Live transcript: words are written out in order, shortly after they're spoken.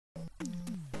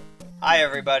Hi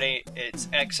everybody, it's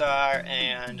XR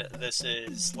and this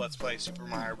is Let's Play Super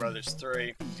Mario Bros.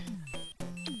 3.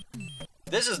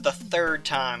 This is the third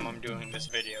time I'm doing this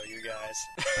video, you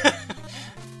guys.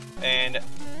 And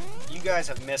you guys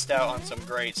have missed out on some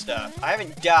great stuff. I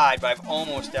haven't died, but I've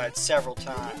almost died several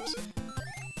times.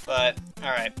 But,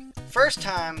 alright. First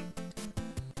time,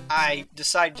 I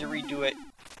decided to redo it.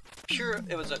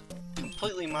 It was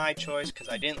completely my choice because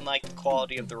I didn't like the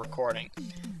quality of the recording.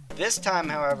 This time,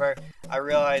 however, I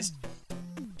realized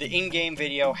the in-game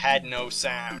video had no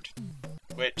sound,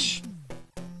 which,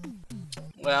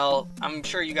 well, I'm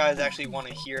sure you guys actually want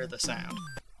to hear the sound.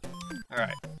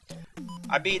 Alright.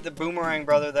 I beat the Boomerang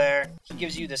brother there. He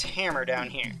gives you this hammer down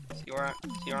here. See where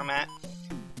I'm at?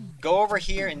 Go over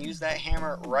here and use that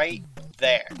hammer right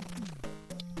there.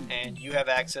 And you have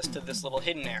access to this little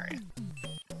hidden area.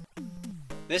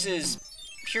 This is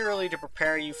purely to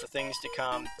prepare you for things to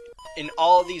come. In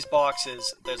all of these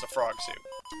boxes, there's a frog suit.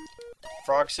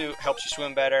 Frog suit helps you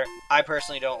swim better. I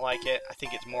personally don't like it. I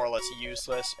think it's more or less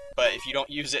useless. But if you don't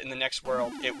use it in the next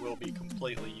world, it will be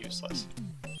completely useless.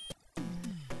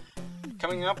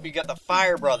 Coming up, we got the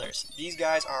Fire Brothers. These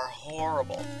guys are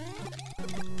horrible.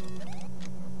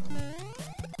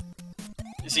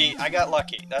 You see, I got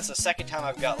lucky. That's the second time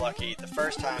I've got lucky. The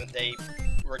first time, they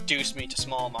reduced me to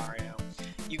Small Mario.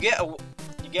 You get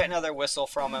another whistle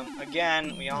from him.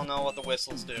 Again, we all know what the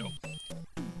whistles do.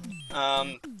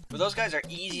 But those guys are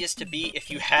easiest to beat if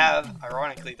you have,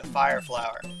 ironically, the Fire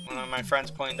Flower. One of my friends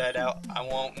pointed that out. I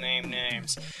won't name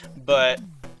names. But,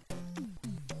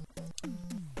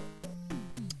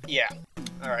 yeah.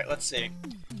 Alright, let's see.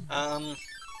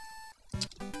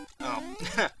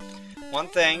 One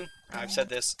thing, I've said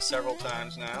this several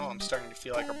times now, I'm starting to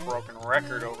feel like a broken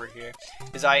record over here,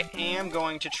 is I am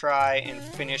going to try and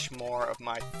finish more of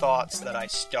my thoughts that I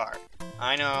start.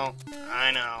 I know,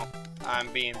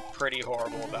 I'm being pretty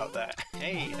horrible about that.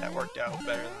 Hey, that worked out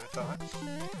better than I thought.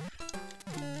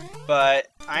 But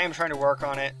I am trying to work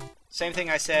on it. Same thing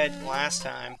I said last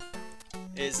time,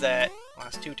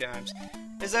 last two times,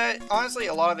 is that honestly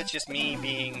a lot of it's just me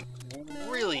being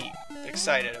really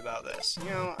excited about this. You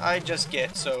know, I just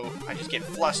get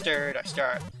flustered, I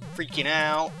start freaking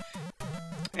out,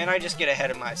 and I just get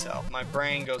ahead of myself. My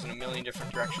brain goes in a million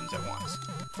different directions at once.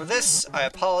 For this, I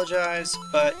apologize,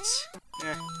 but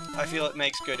I feel it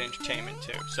makes good entertainment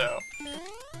too, so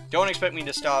don't expect me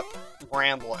to stop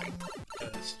rambling,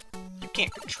 because you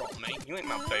can't control me. You ain't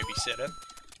my babysitter.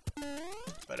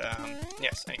 But,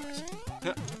 yes, anyways.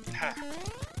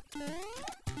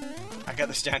 I got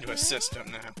this down to a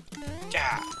system now.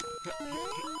 Yeah.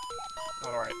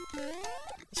 Alright.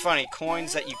 It's funny,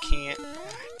 coins that you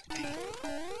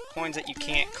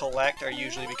can't collect are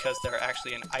usually because they're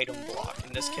actually an item block.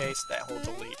 In this case, that holds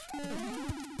a leaf.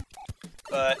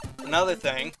 But another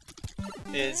thing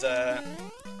is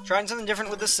trying something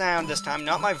different with the sound this time,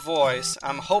 not my voice.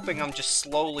 I'm hoping I'm just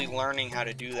slowly learning how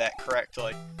to do that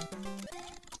correctly.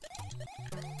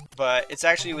 But it's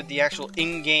actually with the actual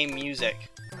in-game music.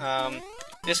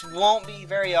 This won't be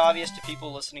very obvious to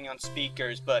people listening on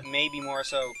speakers, but maybe more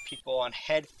so people on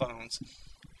headphones,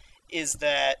 is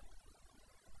that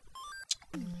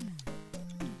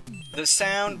the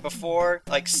sound before,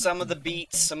 like some of the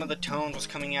beats, some of the tones was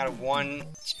coming out of one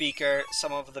speaker,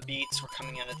 some of the beats were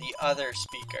coming out of the other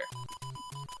speaker.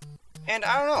 And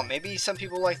I don't know, maybe some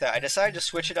people like that. I decided to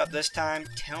switch it up this time.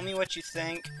 Tell me what you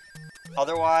think.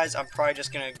 Otherwise, I'm probably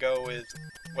just gonna go with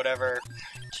whatever.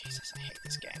 Jesus, I hate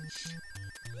this game.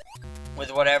 With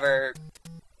whatever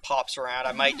pops around,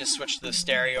 I might just switch to the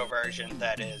stereo version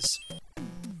that is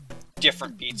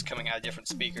different beats coming out of different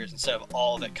speakers instead of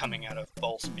all of it coming out of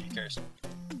both speakers.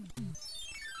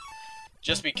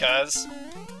 Just because,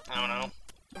 I don't know.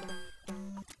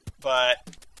 But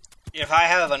if I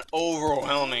have an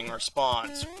overwhelming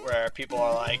response where people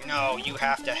are like, no, you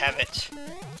have to have it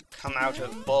come out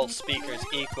of both speakers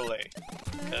equally,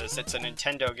 because it's a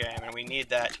Nintendo game and we need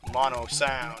that mono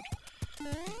sound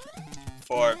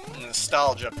for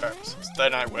nostalgia purposes,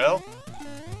 then I will.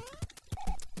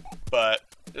 But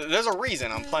there's a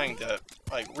reason I'm playing the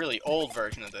really old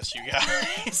version of this, you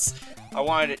guys. I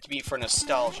wanted it to be for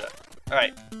nostalgia.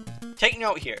 Alright, take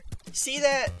note here. See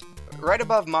that right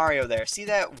above Mario there? See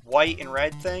that white and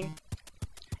red thing?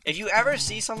 If you ever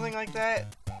see something like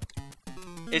that,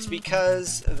 it's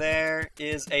because there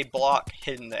is a block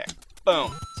hidden there.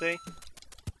 Boom. See?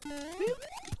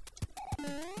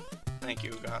 Thank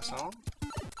you, Garçon.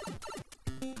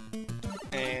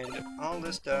 And all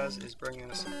this does is bring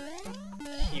us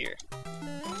here.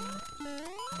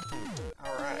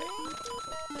 Alright.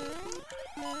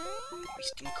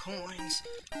 Wasting coins.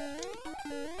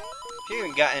 If you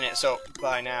haven't gotten it so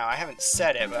by now, I haven't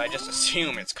said it, but I just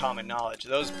assume it's common knowledge.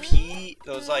 Those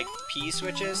like P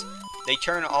switches, they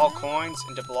turn all coins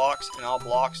into blocks and all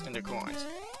blocks into coins.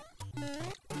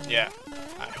 Yeah,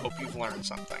 I hope you've learned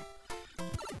something.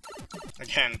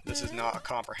 Again, this is not a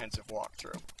comprehensive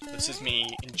walkthrough. This is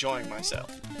me enjoying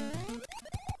myself.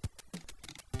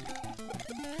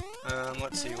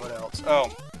 Let's see, what else?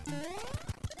 Oh,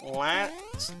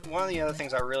 one of the other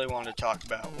things I really wanted to talk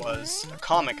about was a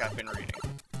comic I've been reading.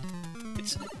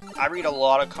 I read a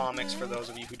lot of comics, for those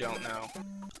of you who don't know,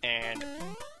 and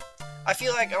I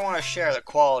feel like I want to share the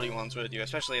quality ones with you,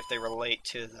 especially if they relate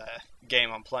to the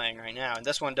game I'm playing right now, and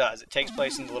this one does. It takes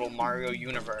place in the little Mario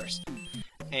universe,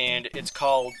 and it's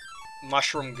called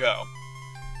Mushroom Go.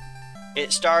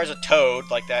 It stars a Toad,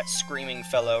 like that screaming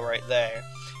fellow right there,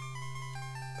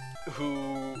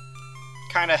 who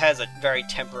kind of has a very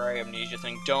temporary amnesia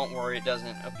thing. Don't worry, it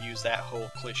doesn't abuse that whole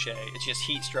cliche. It's just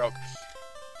heat stroke.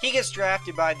 He gets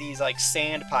drafted by these like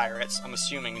sand pirates, I'm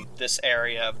assuming in this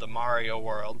area of the Mario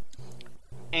world.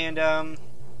 And well,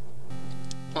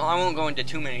 I won't go into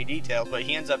too many details, but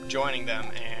he ends up joining them,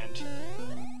 and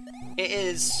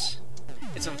it's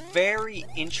a very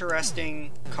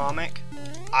interesting comic.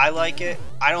 I like it.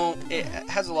 It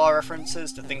has a lot of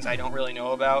references to things I don't really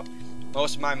know about.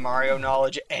 Most of my Mario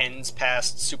knowledge ends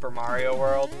past Super Mario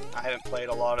World. I haven't played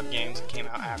a lot of games that came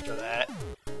out after that.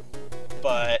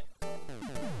 But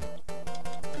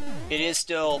it is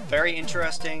still very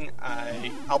interesting.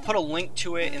 I'll put a link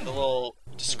to it in the little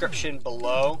description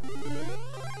below.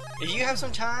 If you have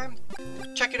some time,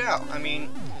 check it out. I mean,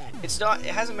 it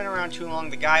hasn't been around too long.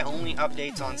 The guy only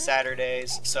updates on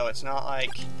Saturdays, so it's not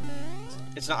like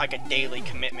a daily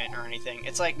commitment or anything.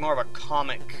 It's like more of a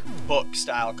comic book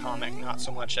style comic, not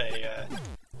so much a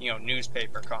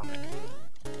newspaper comic.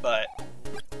 But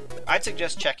I'd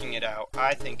suggest checking it out.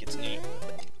 I think it's neat.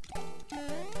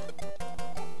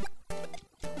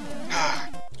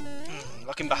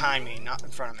 Looking behind me, not in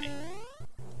front of me.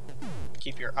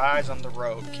 Keep your eyes on the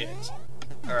road, kids.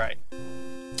 Alright.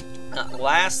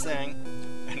 Last thing,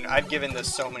 and I've given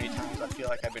this so many times, I feel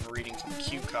like I've been reading some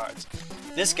cue cards.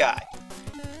 This guy,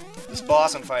 this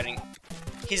boss I'm fighting,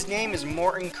 his name is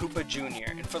Morton Koopa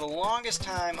Jr. And for the longest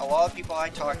time, a lot of people I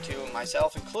talked to,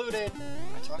 myself included,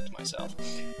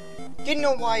 didn't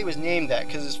know why he was named that,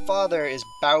 because his father is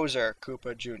Bowser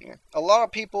Koopa Jr. A lot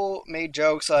of people made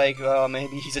jokes like, oh,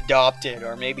 maybe he's adopted,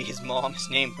 or maybe his mom is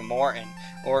named Morton,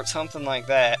 or something like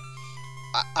that.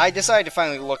 I decided to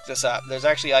finally look this up. There's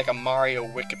actually like a Mario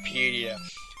Wikipedia,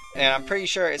 and I'm pretty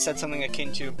sure it said something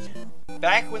akin to,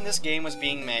 back when this game was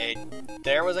being made,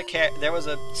 there was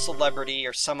a celebrity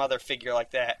or some other figure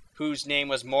like that whose name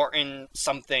was Morton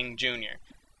something Jr.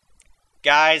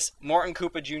 Guys, Morton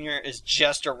Koopa Jr. is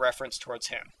just a reference towards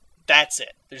him. That's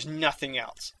it. There's nothing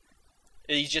else.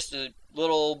 He's just a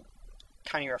little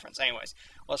tiny reference. Anyways,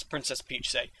 what's Princess Peach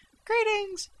say?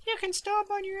 Greetings! You can stomp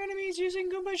on your enemies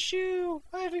using Goomba's shoe.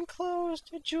 I have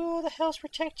enclosed a jewel that helps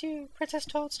protect you. Princess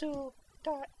Toadstool.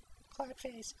 Cloud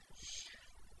face.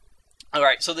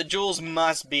 Alright, so the jewels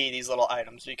must be these little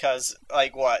items, because,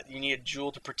 like, what? You need a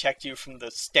jewel to protect you from the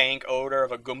stank odor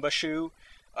of a Goomba shoe?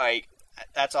 Like,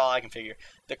 that's all I can figure.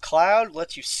 The cloud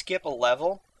lets you skip a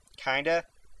level, kinda.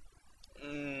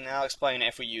 I'll explain it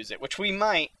if we use it, which we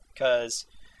might, because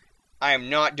I am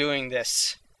not doing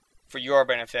this for your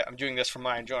benefit. I'm doing this for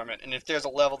my enjoyment, and if there's a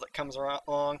level that comes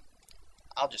along,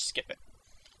 I'll just skip it,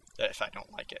 if I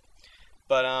don't like it.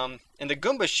 But, and the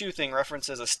Goomba shoe thing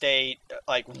references a state,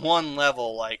 like, one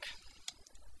level, like,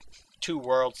 2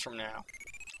 worlds from now.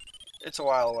 It's a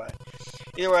while away.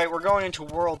 Either way, we're going into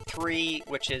World 3,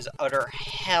 which is utter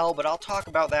hell, but I'll talk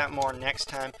about that more next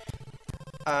time.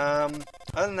 Other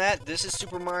than that, this is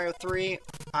Super Mario 3.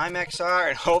 I'm XR,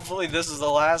 and hopefully this is the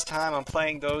last time I'm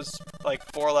playing those, like,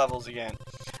 4 levels again.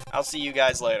 I'll see you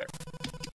guys later.